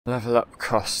Level up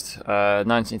cost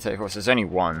 1934, so there's only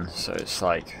one, so it's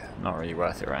like not really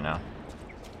worth it right now.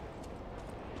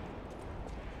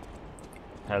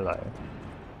 Hello.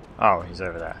 Oh, he's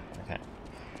over there. Okay.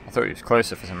 I thought he was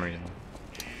closer for some reason.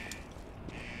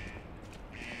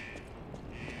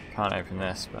 Can't open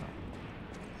this, but...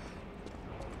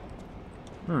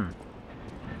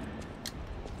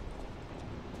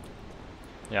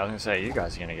 Yeah, I was gonna say, you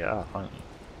guys are gonna get up, aren't you?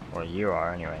 Well, you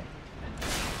are, anyway.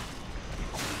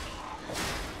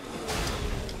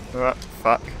 What?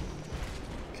 Fuck.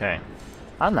 Okay.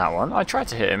 And that one. I tried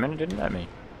to hit him and it didn't let me.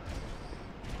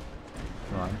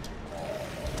 Come on.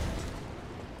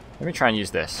 Let me try and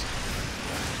use this.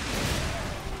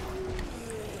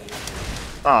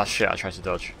 Oh shit, I tried to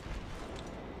dodge.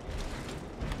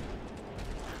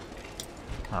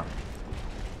 Oh.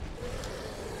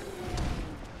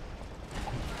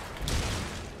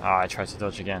 Oh, I tried to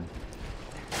dodge again.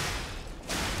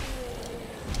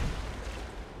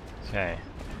 Okay.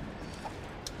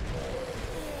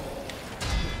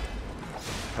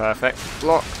 Perfect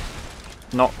block.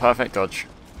 Not perfect dodge.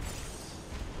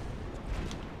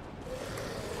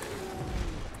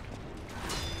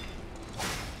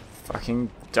 Fucking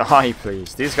die,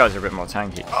 please. These guys are a bit more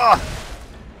tanky. Ah!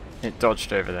 It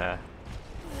dodged over there.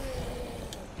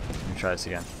 Let me try this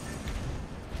again.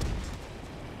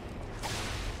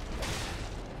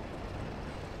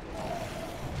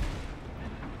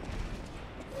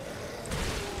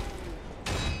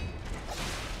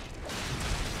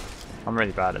 I'm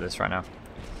really bad at this right now.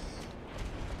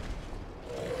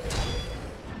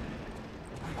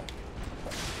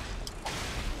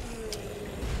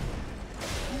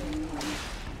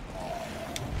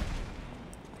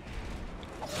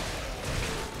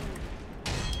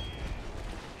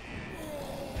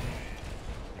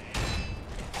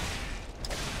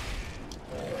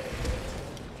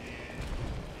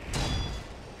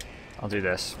 I'll do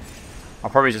this. I'll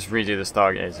probably just redo the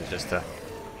Stargazer just to...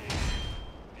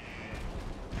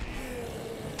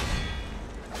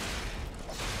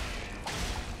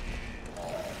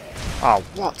 Oh,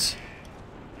 what?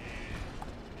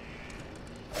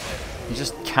 You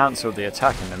just cancelled the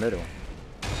attack in the middle.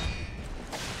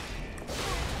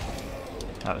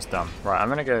 That was dumb. Right, I'm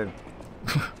gonna go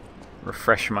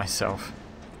refresh myself.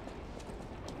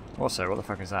 Also, what the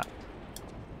fuck is that?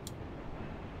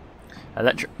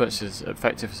 Electric Blitz is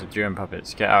effective for subduing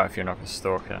puppets. Get out if you're not a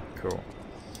stalker. Cool.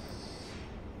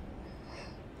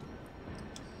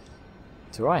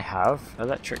 Do I have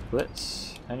Electric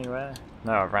Blitz anywhere?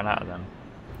 No, I've ran out of them.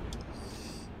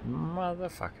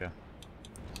 Motherfucker.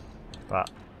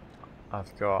 But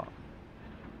I've got...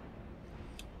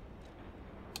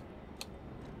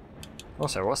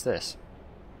 Also, what's this?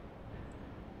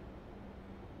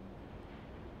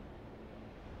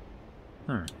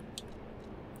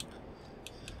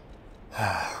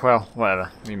 Well,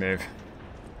 whatever. We move.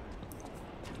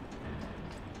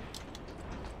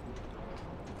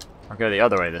 I'll go the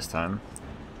other way this time.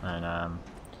 And,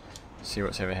 see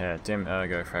what's over here. Dim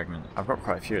Ergo Fragment. I've got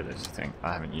quite a few of those, I think.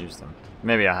 I haven't used them.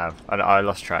 Maybe I have. I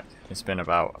lost track. It's been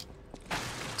about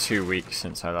 2 weeks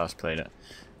since I last played it.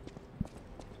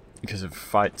 Because of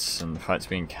fights, and fights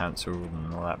being cancelled,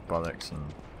 and all that bollocks,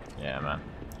 and... Yeah, man.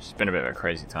 It's been a bit of a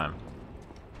crazy time.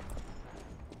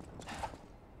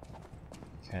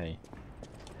 Okay.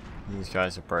 These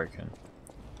guys are broken.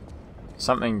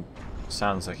 Something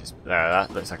sounds like it's... There,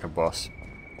 that looks like a boss.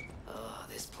 Ugh,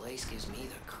 this place gives me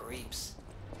the creeps.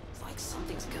 It's like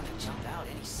something's gonna jump out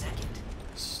any second.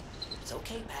 It's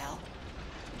okay, pal.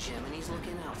 Jiminy's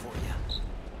looking out for you.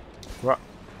 What?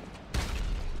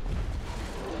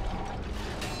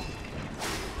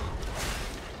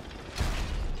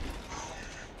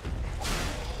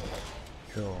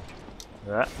 Cool.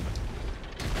 That.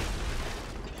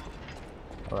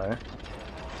 Hello.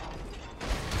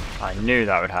 I knew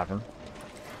that would happen.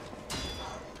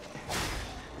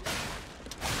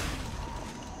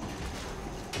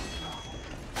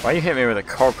 Why you hit me with a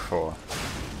cog for?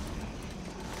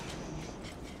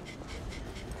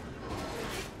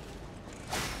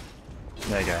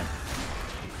 There you go.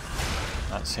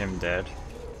 That's him dead.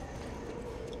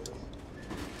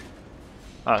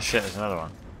 Oh shit, there's another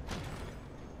one.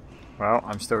 Well,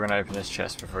 I'm still gonna open this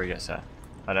chest before he gets there.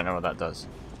 I don't know what that does.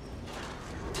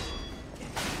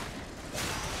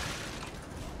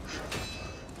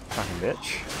 Fucking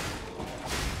bitch.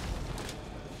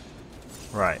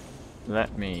 Right.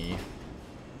 Let me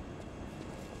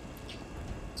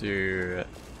do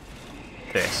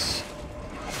this.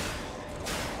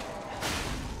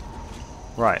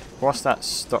 Right, what's that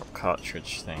stock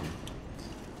cartridge thing?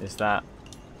 Is that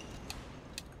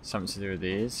something to do with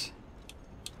these?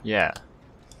 Yeah.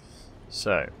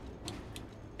 So,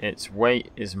 its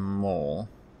weight is more,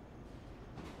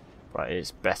 but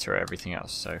it's better at everything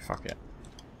else, so fuck it.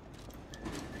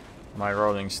 My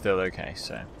rolling's still okay,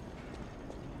 so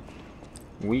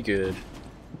we good.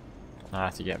 I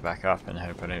have to get back up and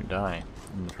hope I don't die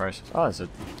in the process. Oh, there's a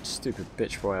stupid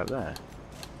bitch boy up there.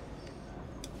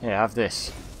 Here, have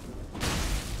this.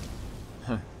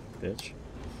 Bitch.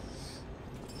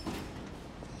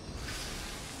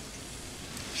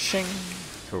 Shing!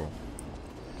 Cool.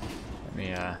 Let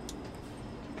me,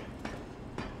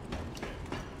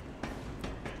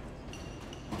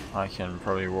 I can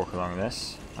probably walk along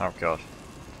this. Oh god.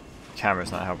 The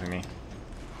camera's not helping me.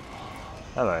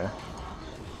 Hello.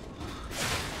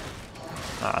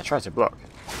 Ah, I tried to block.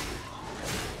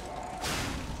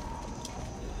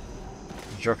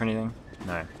 Did you drop anything?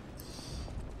 No.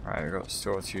 Right, we've got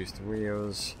saw-toothed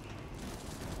wheels.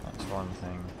 That's one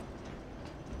thing.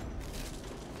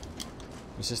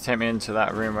 Does this take me into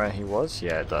that room where he was?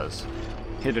 Yeah, it does.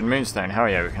 Hidden moonstone, hell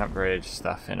yeah, we can upgrade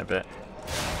stuff in a bit.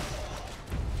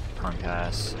 Punk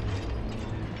ass.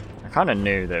 I kinda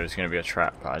knew there was gonna be a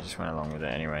trap, but I just went along with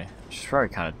it anyway. Which is probably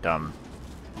kinda dumb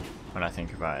when I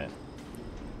think about it.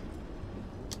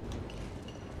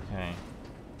 Okay.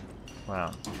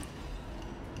 Well.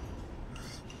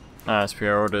 As per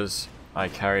your orders, I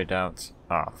carried out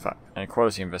fuck. An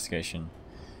quality investigation.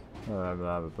 Blah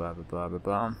blah blah blah blah blah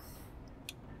blah.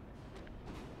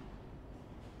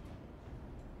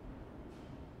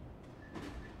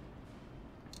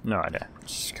 No idea.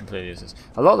 Just completely useless.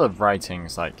 A lot of the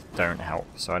writings don't help,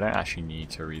 so I don't actually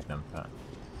need to read them. But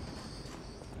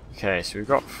okay, so we've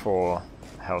got 4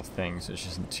 health things, which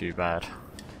isn't too bad.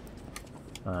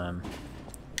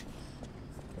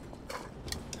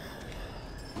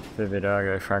 Vivid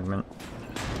ergo fragment.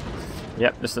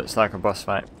 Yep, this looks like a boss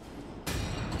fight.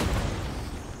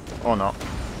 Or not.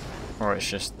 Or it's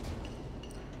just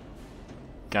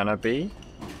gonna be.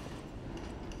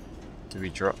 Do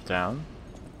we drop down?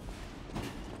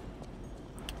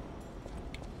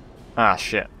 Ah,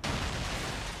 shit.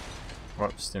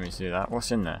 Whoops, didn't mean to do that. What's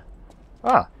in there?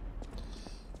 Ah!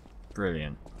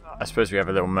 Brilliant. I suppose we have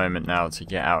a little moment now to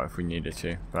get out if we needed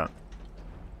to, but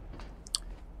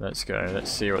let's go.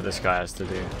 Let's see what this guy has to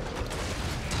do.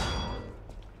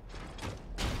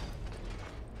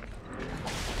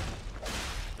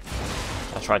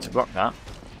 I tried to block that.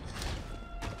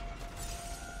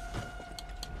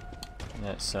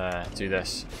 Let's do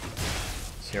this.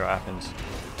 See what happens.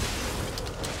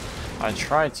 I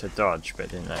tried to dodge, but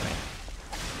it didn't let me.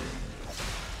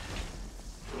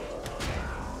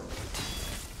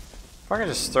 If I can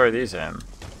just throw these at him,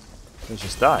 he'll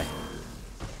just die.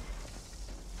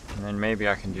 And then maybe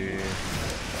I can do...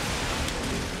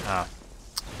 Ah.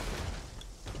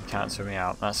 Cancel me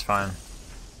out, that's fine.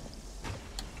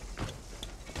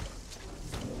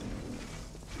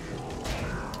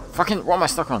 Fucking, what am I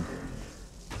stuck on?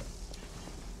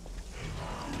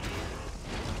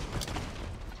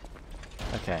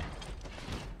 Okay.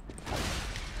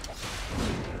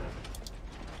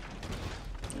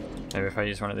 Maybe if I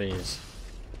use one of these,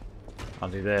 I'll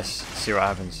do this, see what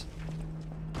happens.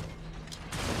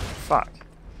 Fuck.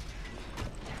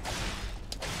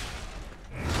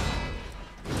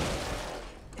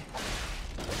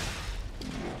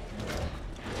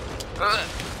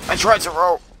 I tried to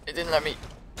roll, it didn't let me.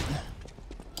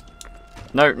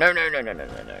 No, no, no, no, no, no,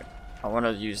 no, no. I want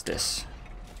to use this.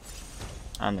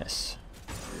 And this.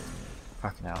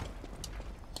 Fucking hell.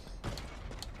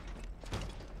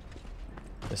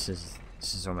 This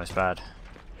is almost bad.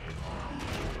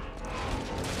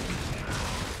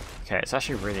 Okay, it's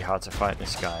actually really hard to fight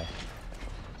this guy.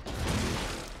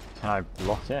 Can I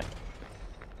block it?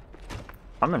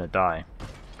 I'm gonna die.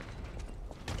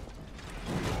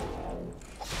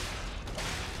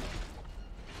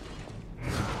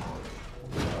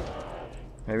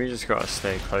 Maybe you just gotta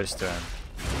stay close to him.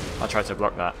 I'll try to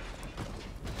block that.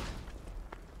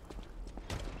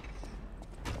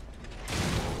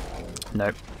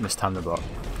 Nope, mistimed the block.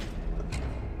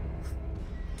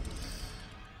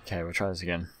 Okay, we'll try this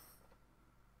again.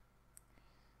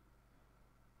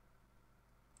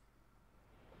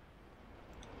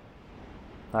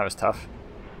 That was tough.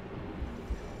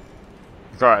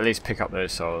 I've got to at least pick up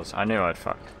those souls. I knew I'd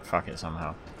fuck it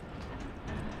somehow.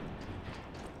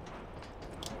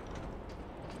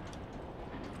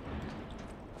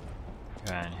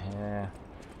 Go in here.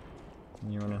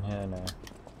 Anyone in here? No.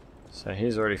 So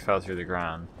he's already fell through the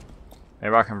ground.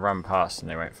 Maybe I can run past and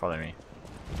they won't follow me.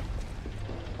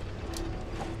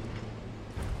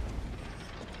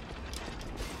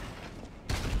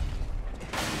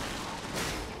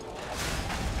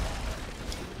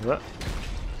 What?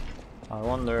 I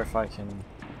wonder if I can...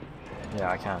 Yeah,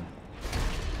 I can.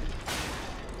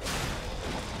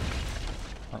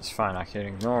 That's fine, I can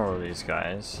ignore all these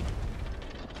guys.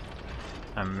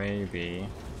 And maybe...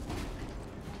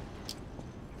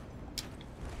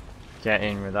 get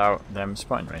in without them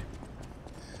spotting me.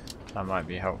 That might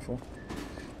be helpful.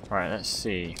 Right, let's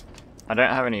see. I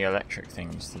don't have any electric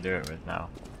things to do it with now.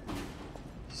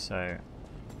 So,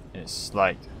 it's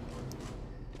like...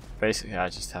 basically I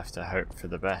just have to hope for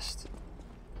the best.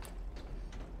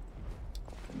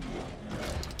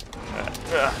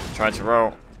 Try to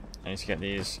roll. I need to get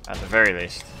these at the very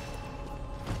least.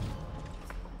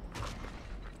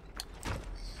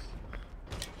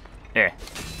 Yeah.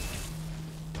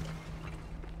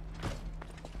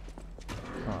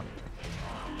 Come on.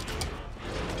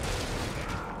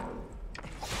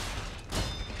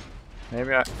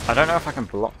 Maybe I don't know if I can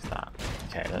block that.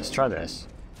 Okay, let's try this.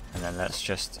 And then let's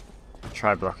just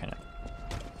try blocking it.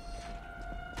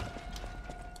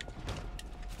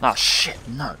 Oh shit,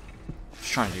 no. Let's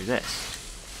try and do this.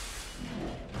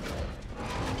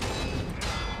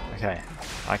 Okay,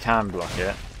 I can block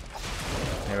it.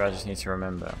 Maybe I just need to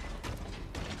remember.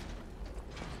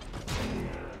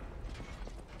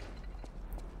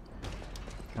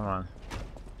 Come on.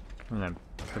 Come on,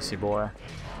 pussy boy.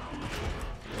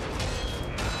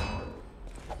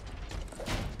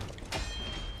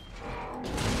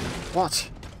 What?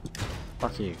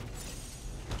 Fuck you.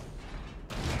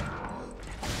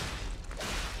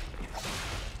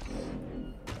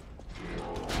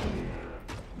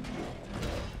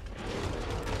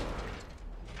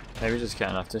 Maybe just get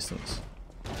enough distance.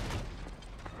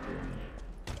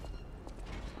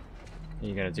 Are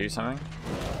you gonna do something?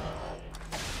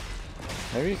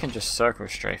 Maybe you can just circle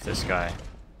strafe this guy.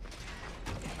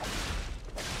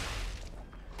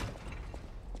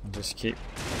 And just keep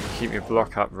your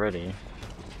block up ready.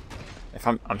 If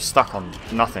I'm stuck on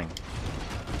nothing.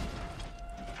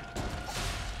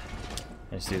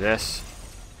 Let's do this.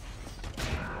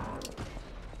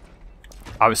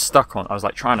 I was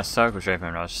like trying to circle strafe him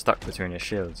and I was stuck between his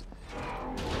shields.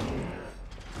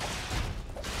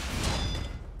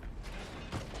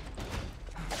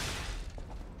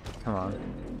 Come on.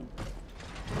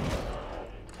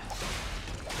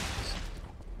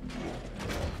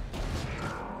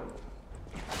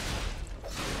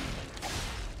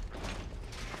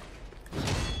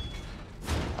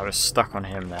 I was stuck on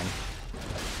him then.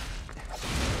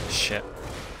 Shit.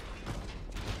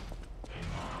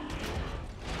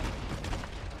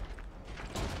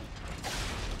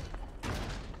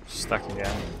 Stuck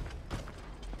again.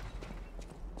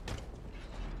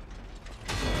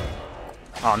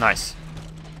 Oh, nice.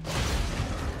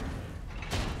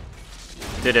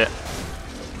 Did it.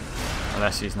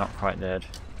 Unless he's not quite dead.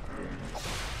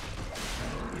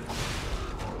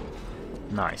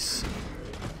 Nice.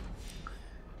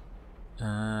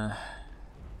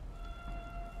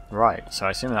 Right, so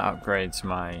I assume that upgrades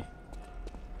my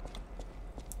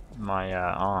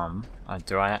arm.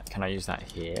 Can I use that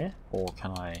here? Or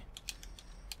can I...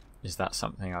 Is that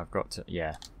something I've got to...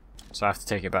 Yeah. So I have to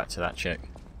take it back to that chick.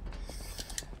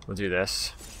 We'll do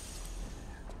this.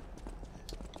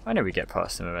 I know we get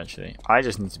past him eventually. I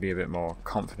just need to be a bit more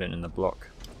confident in the block.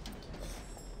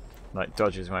 Like,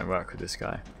 dodges won't work with this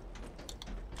guy.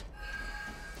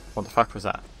 What the fuck was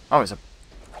that? Oh, it's a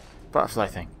butterfly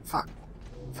thing. Fuck.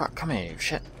 Fuck, come here, you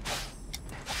shit.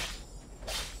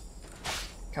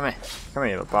 Come here. Come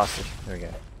here, you little bastard. There we go.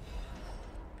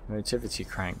 Motivity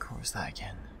crank. What was that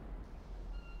again?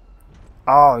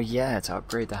 Oh, yeah, to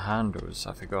upgrade the handles.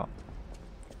 I forgot.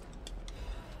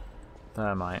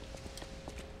 Thermite.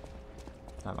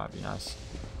 That might be nice.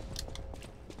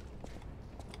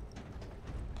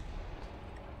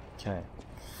 Okay.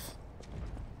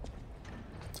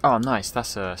 Oh, nice.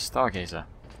 That's a stargazer.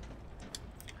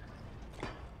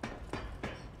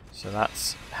 So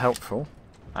that's helpful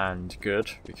and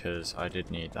good because I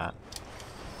did need that.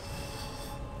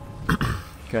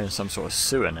 Going to some sort of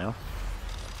sewer now.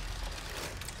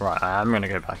 Right, I am going to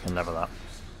go back and level up.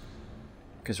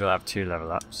 Because we'll have 2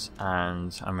 level ups.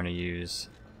 And I'm going to use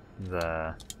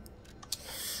the...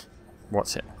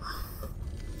 What's it?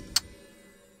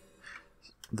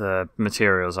 The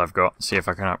materials I've got. See if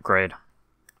I can upgrade.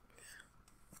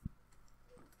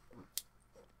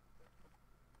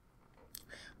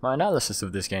 My analysis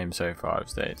of this game so far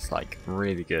is that it's like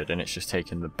really good and it's just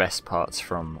taken the best parts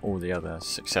from all the other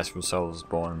successful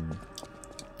Soulsborne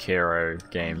Kiro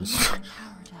games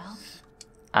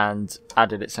and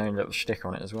added its own little shtick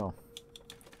on it as well.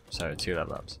 So 2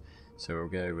 level ups. So we'll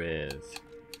go with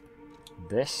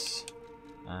this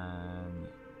and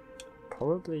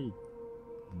probably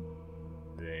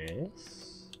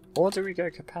this. Or do we go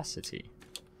capacity?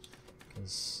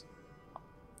 Because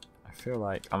I feel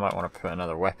like I might want to put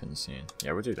another weapon soon.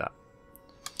 Yeah, we'll do that.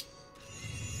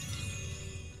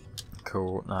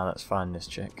 Cool, now let's find this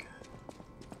chick.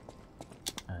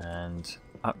 And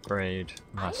upgrade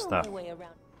my stuff.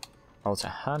 Oh, to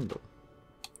handle.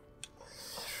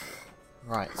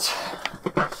 Right.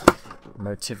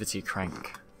 Motivity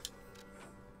crank.